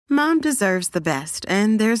Mom deserves the best,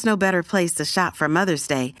 and there's no better place to shop for Mother's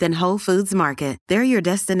Day than Whole Foods Market. They're your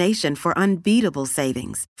destination for unbeatable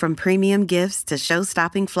savings, from premium gifts to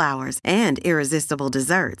show-stopping flowers and irresistible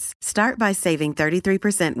desserts. Start by saving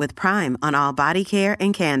 33% with Prime on all body care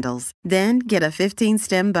and candles. Then get a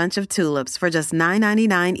 15-stem bunch of tulips for just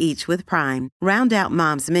 $9.99 each with Prime. Round out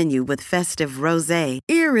Mom's menu with festive rosé,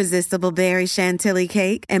 irresistible berry chantilly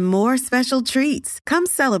cake, and more special treats. Come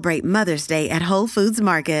celebrate Mother's Day at Whole Foods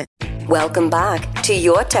Market. Welcome back to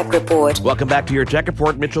Your Tech Report. Welcome back to Your Tech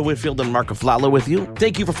Report. Mitchell Whitfield and Mark Aflalo with you.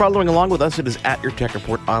 Thank you for following along with us. It is at Your Tech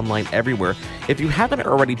Report online everywhere. If you haven't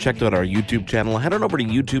already checked out our YouTube channel, head on over to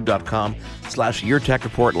youtube.com/Your Tech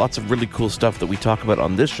Report. Lots of really cool stuff that we talk about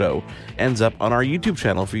on this show ends up on our YouTube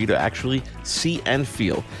channel for you to actually see and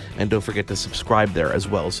feel. And don't forget to subscribe there as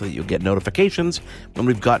well so that you'll get notifications when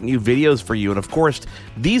we've got new videos for you. And of course,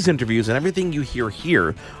 these interviews and everything you hear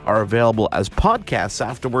here are available as podcasts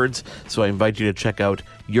afterwards. So I invite you to check out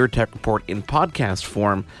Your Tech Report in podcast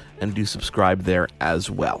form and do subscribe there as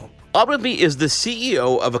well. On with me is the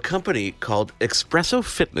CEO of a company called Expresso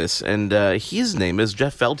Fitness, and his name is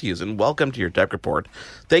Jeff Feldhusen. Welcome to Your Tech Report.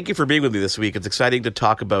 Thank you for being with me this week. It's exciting to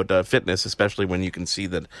talk about fitness, especially when you can see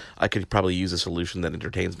that I could probably use a solution that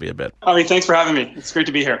entertains me a bit. Thanks for having me. It's great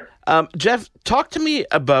to be here. Jeff, talk to me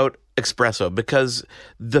about Expresso, because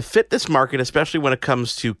the fitness market, especially when it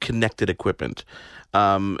comes to connected equipment,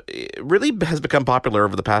 it really has become popular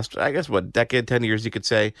over the past, I guess, decade, 10 years, you could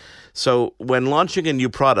say. So when launching a new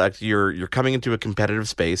product, you're coming into a competitive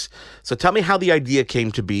space. So tell me how the idea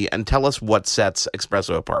came to be and tell us what sets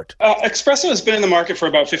Expresso apart. Expresso has been in the market for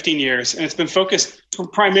about 15 years, and it's been focused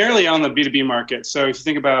primarily on the B2B market. So if you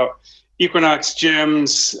think about Equinox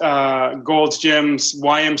gyms, Gold's gyms,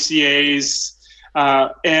 YMCAs,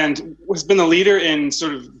 and has been the leader in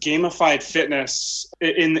sort of gamified fitness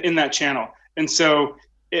in that channel. And so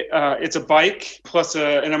it's a bike plus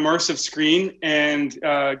an immersive screen and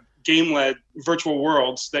game-led virtual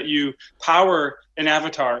worlds that you power an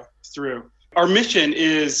avatar through. Our mission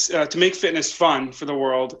is to make fitness fun for the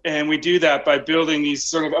world, and we do that by building these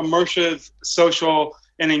sort of immersive, social,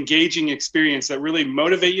 and engaging experience that really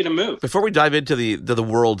motivate you to move. Before we dive into the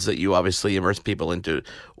worlds that you obviously immerse people into,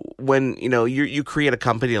 when you create a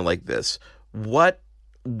company like this, what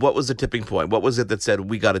was the tipping point? What was it that said,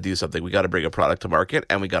 we got to do something, we got to bring a product to market,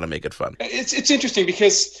 and we got to make it fun? It's interesting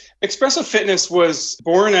because Expresso Fitness was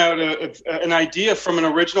born out of an idea from an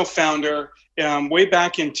original founder way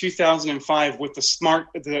back in 2005 with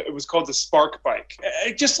it was called the Spark bike.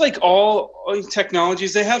 Just like all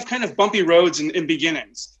technologies, they have kind of bumpy roads in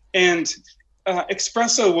beginnings. And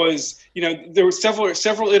Expresso was, there were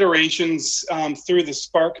several iterations through the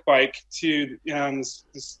Spark bike to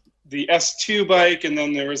the S2 bike, and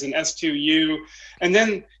then there was an S2U, and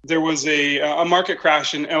then there was a market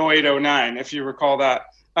crash in 08-09, if you recall that,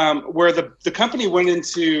 where the company went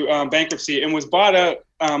into bankruptcy and was bought out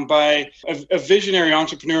by a visionary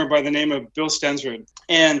entrepreneur by the name of Bill Stensrud.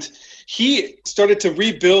 And he started to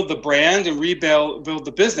rebuild the brand and rebuild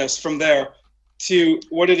the business from there to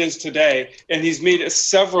what it is today. And he's made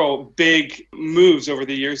several big moves over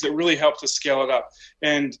the years that really helped to scale it up.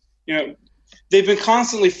 And, they've been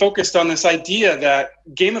constantly focused on this idea that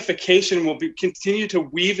gamification will continue to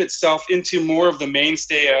weave itself into more of the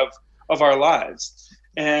mainstay of our lives.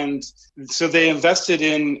 And so they invested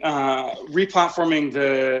in replatforming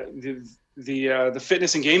the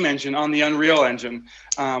fitness and game engine on the Unreal Engine,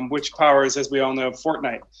 which powers, as we all know,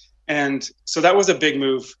 Fortnite. And so that was a big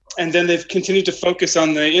move. And then they've continued to focus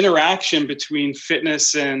on the interaction between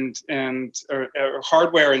fitness and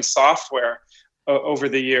hardware and software over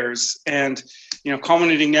the years, and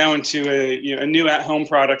culminating now into a new at-home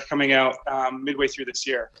product coming out midway through this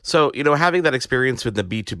year. So having that experience with the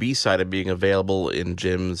B2B side of being available in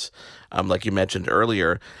gyms, like you mentioned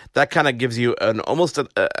earlier, that kind of gives you an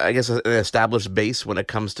established base when it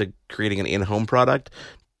comes to creating an in-home product.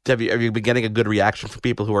 Have you been getting a good reaction from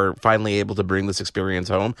people who are finally able to bring this experience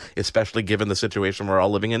home, especially given the situation we're all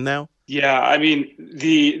living in now? Yeah, I mean,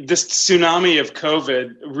 this tsunami of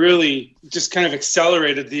COVID really just kind of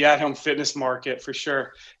accelerated the at-home fitness market for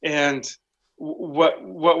sure. And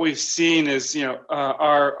what we've seen is,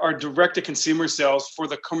 our direct-to-consumer sales for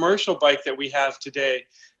the commercial bike that we have today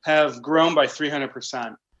have grown by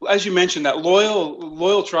 300%. As you mentioned, that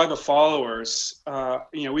loyal tribe of followers,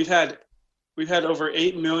 we've had over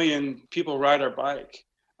 8 million people ride our bike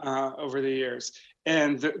over the years,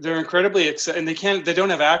 and they're incredibly excited. And they don't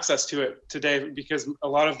have access to it today because a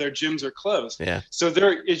lot of their gyms are closed. Yeah. So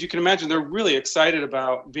as you can imagine, they're really excited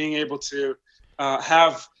about being able to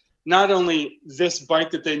have not only this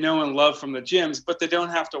bike that they know and love from the gyms, but they don't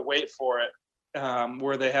have to wait for it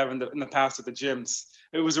where they have in the past at the gyms.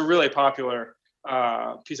 It was a really popular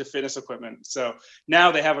piece of fitness equipment. So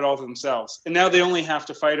now they have it all to themselves, and now they only have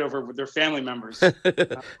to fight over with their family members.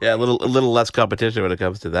 Yeah, a little less competition when it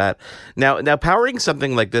comes to that. Now powering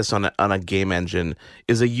something like this on a game engine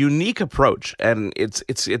is a unique approach, and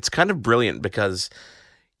it's kind of brilliant because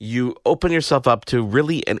you open yourself up to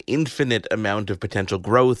really an infinite amount of potential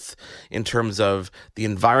growth in terms of the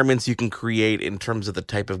environments you can create, in terms of the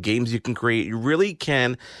type of games you can create. You really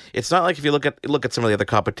can. It's not like if you look at some of the other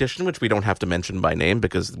competition, which we don't have to mention by name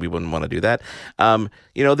because we wouldn't want to do that.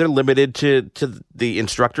 They're limited to the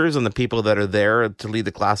instructors and the people that are there to lead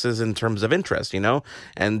the classes in terms of interest,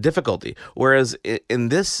 and difficulty. Whereas in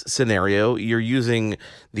this scenario, you're using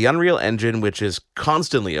the Unreal Engine, which is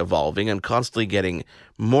constantly evolving and constantly getting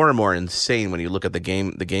more and more insane when you look at the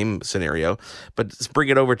game scenario, but bring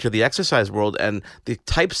it over to the exercise world and the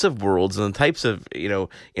types of worlds and the types of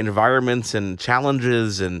environments and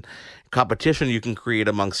challenges and competition you can create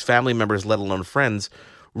amongst family members, let alone friends,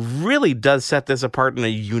 really does set this apart in a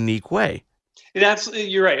unique way.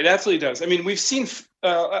 You're right. It absolutely does. I mean, we've seen,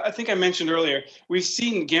 I think I mentioned earlier, we've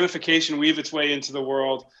seen gamification weave its way into the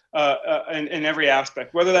world in every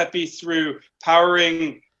aspect, whether that be through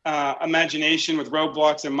powering imagination with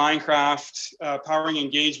Roblox and Minecraft, powering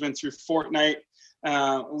engagement through Fortnite,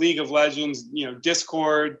 League of Legends,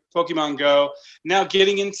 Discord, Pokemon Go. Now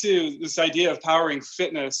getting into this idea of powering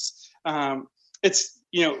fitness, it's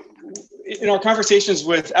in our conversations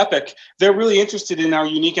with Epic, they're really interested in our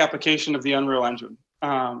unique application of the Unreal Engine.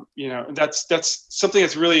 That's something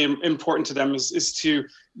that's really important to them is to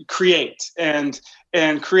create and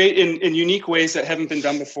create in unique ways that haven't been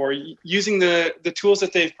done before, using the tools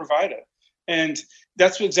that they've provided. And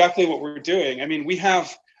that's exactly what we're doing. I mean,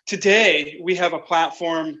 today we have a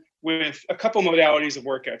platform with a couple modalities of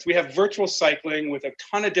workouts. We have virtual cycling with a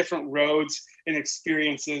ton of different roads and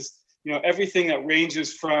experiences, everything that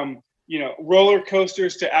ranges from, roller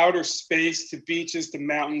coasters to outer space to beaches to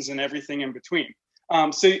mountains and everything in between.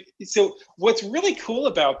 So what's really cool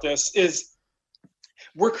about this is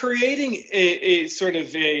we're creating a sort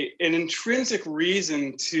of an intrinsic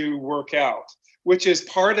reason to work out, which is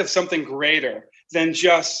part of something greater than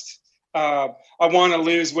just, I want to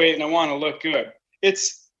lose weight and I want to look good.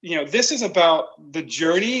 It's, this is about the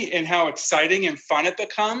journey and how exciting and fun it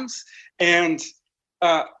becomes. And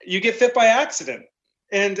you get fit by accident.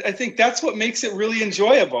 And I think that's what makes it really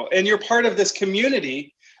enjoyable. And you're part of this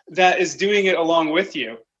community that is doing it along with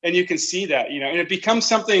you. And you can see that, and it becomes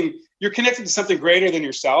something, you're connected to something greater than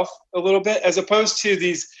yourself a little bit, as opposed to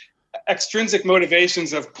these extrinsic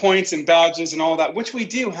motivations of points and badges and all that, which we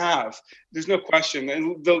do have. There's no question.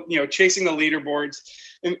 And chasing the leaderboards.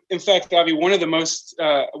 In fact, Avi, one of the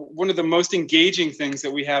most engaging things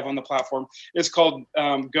that we have on the platform is called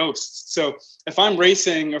ghosts. So if I'm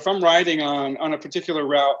racing or if I'm riding on a particular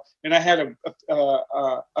route and I had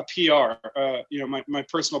a PR, my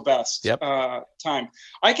personal best time,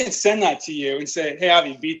 I can send that to you and say, hey,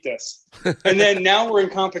 Avi, beat this. And then now we're in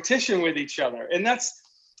competition with each other. And that's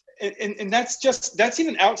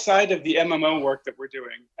even outside of the MMO work that we're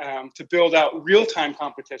doing to build out real-time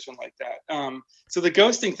competition like that. So the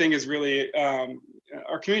ghosting thing is really,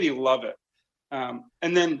 our community love it.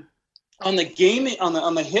 And then on the gaming,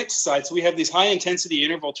 on the HIT side, so we have these high-intensity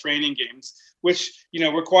interval training games, which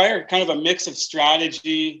require kind of a mix of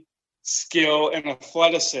strategy, skill, and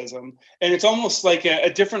athleticism. And it's almost like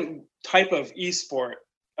a different type of esport.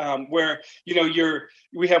 Where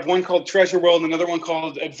we have one called Treasure World, another one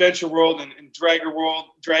called Adventure World, and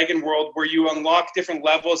Dragon World, where you unlock different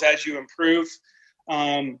levels as you improve.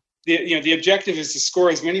 The objective is to score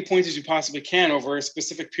as many points as you possibly can over a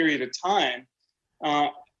specific period of time,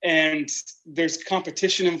 and there's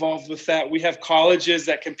competition involved with that. We have colleges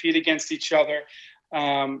that compete against each other,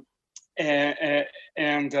 and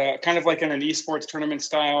kind of like in an esports tournament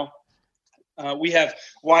style. We have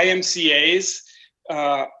YMCA's.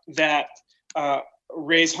 That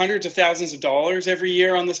raise hundreds of thousands of dollars every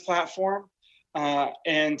year on this platform.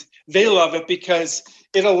 And they love it because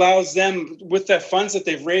it allows them, with the funds that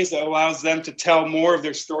they've raised, it allows them to tell more of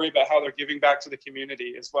their story about how they're giving back to the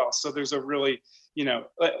community as well. So there's a really,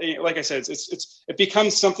 like I said, it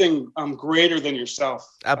becomes something greater than yourself.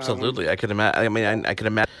 Absolutely. I can imagine. I can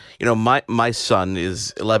imagine. My son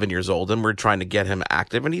is 11 years old, and we're trying to get him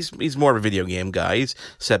active, and he's more of a video game guy. He's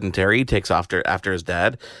sedentary. He takes after his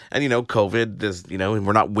dad, and COVID is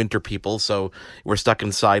we're not winter people, so we're stuck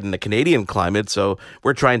inside in the Canadian climate. So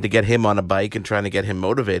we're trying to get him on a bike and trying to get him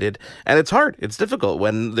motivated, and it's hard. It's difficult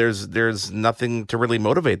when there's nothing to really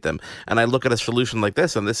motivate them. And I look at a solution like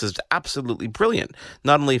this, and this is absolutely brilliant. convenient,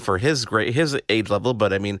 not only for his age level,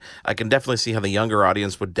 but I mean, I can definitely see how the younger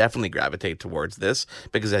audience would definitely gravitate towards this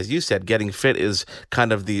because, as you said, getting fit is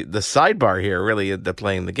kind of the sidebar here, really, to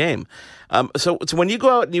playing the game. So when you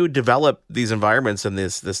go out and you develop these environments and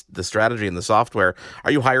the strategy and the software,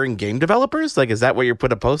 are you hiring game developers? Like, is that what you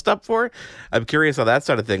put a post up for? I'm curious how that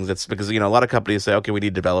side of things. It's because, a lot of companies say, okay, we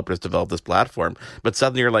need developers to develop this platform, but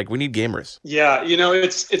suddenly you're like, we need gamers. Yeah,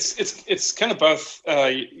 it's kind of both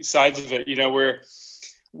sides of it. Where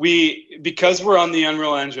because we're on the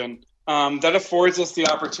Unreal Engine, that affords us the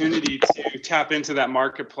opportunity to tap into that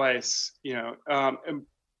marketplace.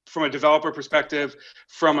 From a developer perspective,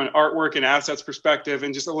 from an artwork and assets perspective,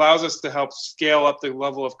 and just allows us to help scale up the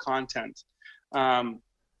level of content. And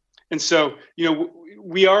so,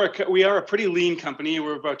 we are a pretty lean company.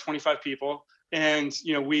 We're about 25 people, and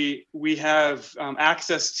we have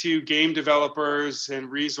access to game developers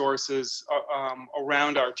and resources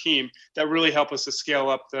around our team that really help us to scale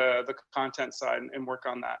up the content side and work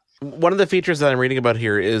on that. One of the features that I'm reading about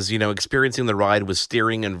here is, experiencing the ride with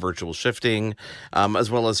steering and virtual shifting,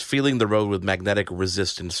 as well as feeling the road with magnetic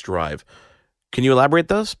resistance drive. Can you elaborate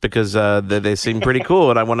those? Because they seem pretty cool,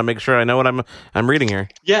 and I want to make sure I know what I'm reading here.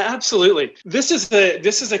 Yeah, absolutely. This is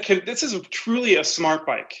truly a smart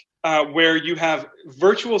bike where you have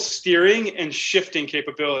virtual steering and shifting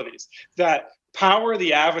capabilities that power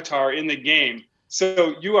the avatar in the game.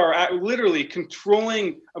 So you are literally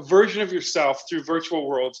controlling a version of yourself through virtual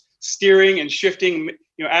worlds, steering and shifting,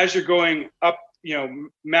 as you're going up,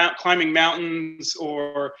 climbing mountains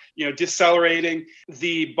or, decelerating.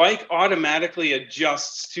 The bike automatically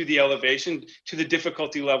adjusts to the elevation, to the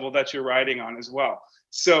difficulty level that you're riding on as well.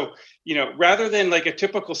 So, rather than like a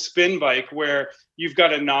typical spin bike where you've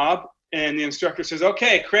got a knob and the instructor says,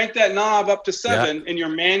 okay, crank that knob up to 7, and you're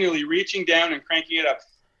manually reaching down and cranking it up.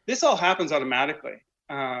 This all happens automatically,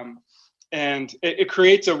 and it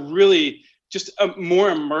creates a really just a more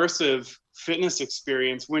immersive fitness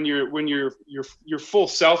experience when your full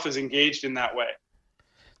self is engaged in that way.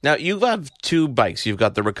 Now you have two bikes. You've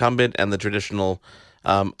got the recumbent and the traditional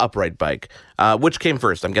upright bike. Which came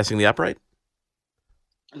first? I'm guessing the upright.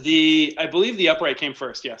 I believe the upright came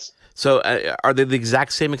first. Yes. So are they the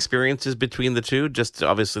exact same experiences between the two? Just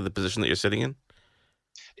obviously the position that you're sitting in.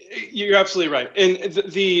 You're absolutely right, and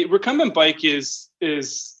the recumbent bike is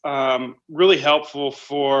really helpful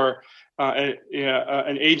for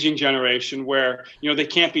an aging generation where they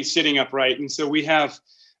can't be sitting upright, and so we have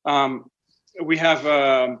the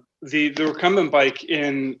recumbent bike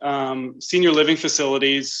in senior living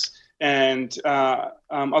facilities and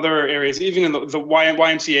other areas, even in the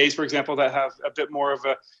YMCAs, for example, that have a bit more of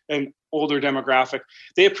an older demographic.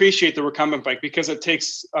 They appreciate the recumbent bike because it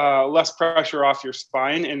takes less pressure off your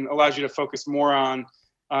spine and allows you to focus more on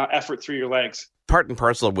effort through your legs. Part and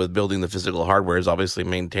parcel with building the physical hardware is obviously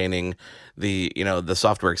maintaining the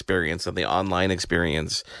software experience and the online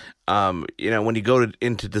experience. When you go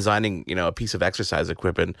into designing, a piece of exercise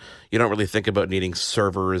equipment, you don't really think about needing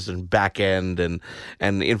servers and back end and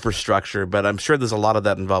infrastructure, but I'm sure there's a lot of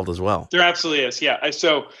that involved as well. There absolutely is. Yeah.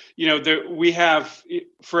 So, we have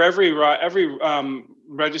for every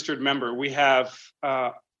registered member, we have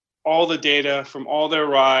all the data from all their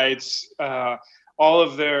rides, all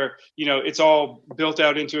of their, it's all built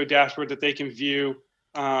out into a dashboard that they can view.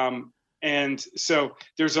 And so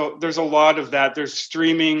there's a lot of that. There's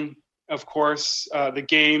streaming, of course, the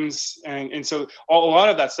games. And so a lot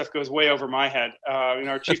of that stuff goes way over my head.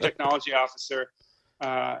 Our chief technology officer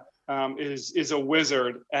is a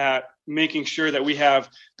wizard at making sure that we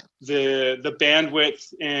have the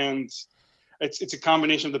bandwidth, and it's a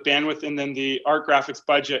combination of the bandwidth and then the art graphics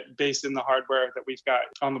budget based in the hardware that we've got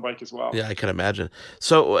on the bike as well. Yeah, I can imagine.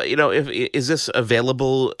 So, is this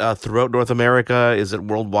available throughout North America? Is it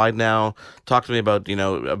worldwide now? Talk to me about,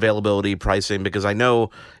 availability, pricing, because I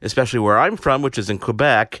know, especially where I'm from, which is in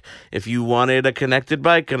Quebec, if you wanted a connected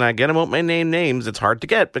bike, and again, I won't name names, it's hard to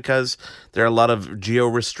get because there are a lot of geo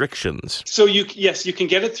restrictions. So you can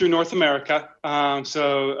get it through North America,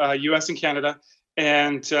 US and Canada.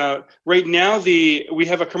 And right now, we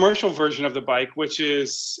have a commercial version of the bike, which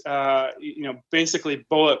is basically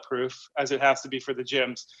bulletproof, as it has to be for the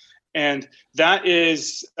gyms, and that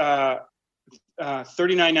is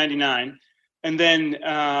 $39.99. And then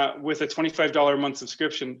with a $25 a month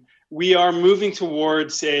subscription, we are moving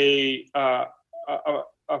towards a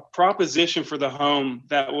proposition for the home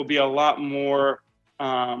that will be a lot more.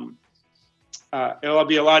 It'll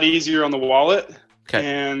be a lot easier on the wallet. Okay.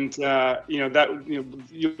 And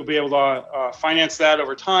you'll be able to finance that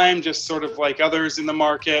over time, just sort of like others in the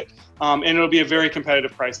market, and it'll be a very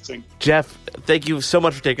competitive pricing. Jeff, thank you so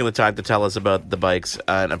much for taking the time to tell us about the bikes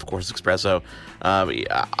and, of course, Expresso.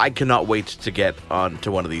 I cannot wait to get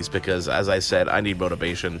onto one of these because, as I said, I need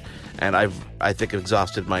motivation. And I think I've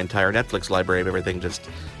exhausted my entire Netflix library of everything just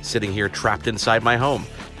sitting here trapped inside my home.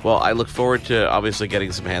 Well, I look forward to obviously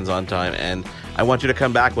getting some hands-on time, and I want you to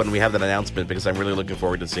come back when we have that announcement because I'm really looking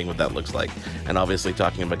forward to seeing what that looks like and obviously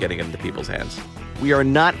talking about getting it into people's hands. We are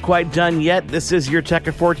not quite done yet. This is your Tech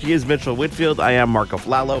Report. He is Mitchell Whitfield. I am Marco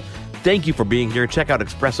Flallo. Thank you for being here. Check out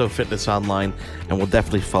Expresso Fitness online, and we'll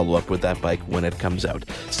definitely follow up with that bike when it comes out.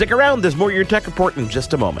 Stick around. There's more Your Tech Report in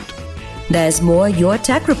just a moment. There's more Your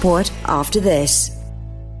Tech Report after this.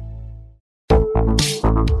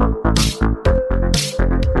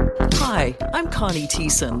 Hi, I'm Connie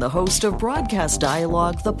Thiessen, the host of Broadcast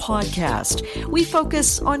Dialogue, the podcast. We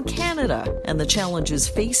focus on Canada and the challenges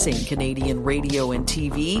facing Canadian radio and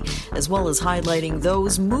TV, as well as highlighting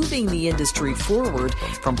those moving the industry forward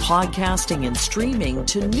from podcasting and streaming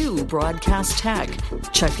to new broadcast tech.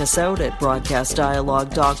 Check us out at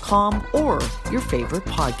broadcastdialogue.com or your favorite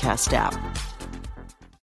podcast app.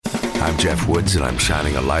 I'm Jeff Woods, and I'm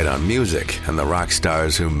shining a light on music and the rock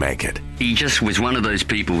stars who make it. He just was one of those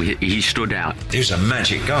people, he stood out. He was a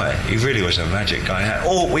magic guy. He really was a magic guy.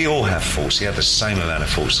 We all have faults. He had the same amount of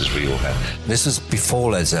faults as we all have. This was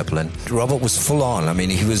before Led Zeppelin. Robert was full on. I mean,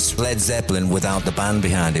 he was Led Zeppelin without the band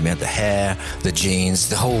behind him. He had the hair, the jeans,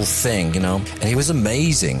 the whole thing, and he was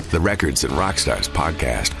amazing. The Records and Rockstars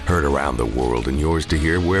podcast, heard around the world and yours to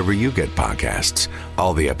hear wherever you get podcasts.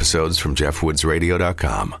 All the episodes from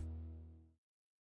JeffWoodsRadio.com.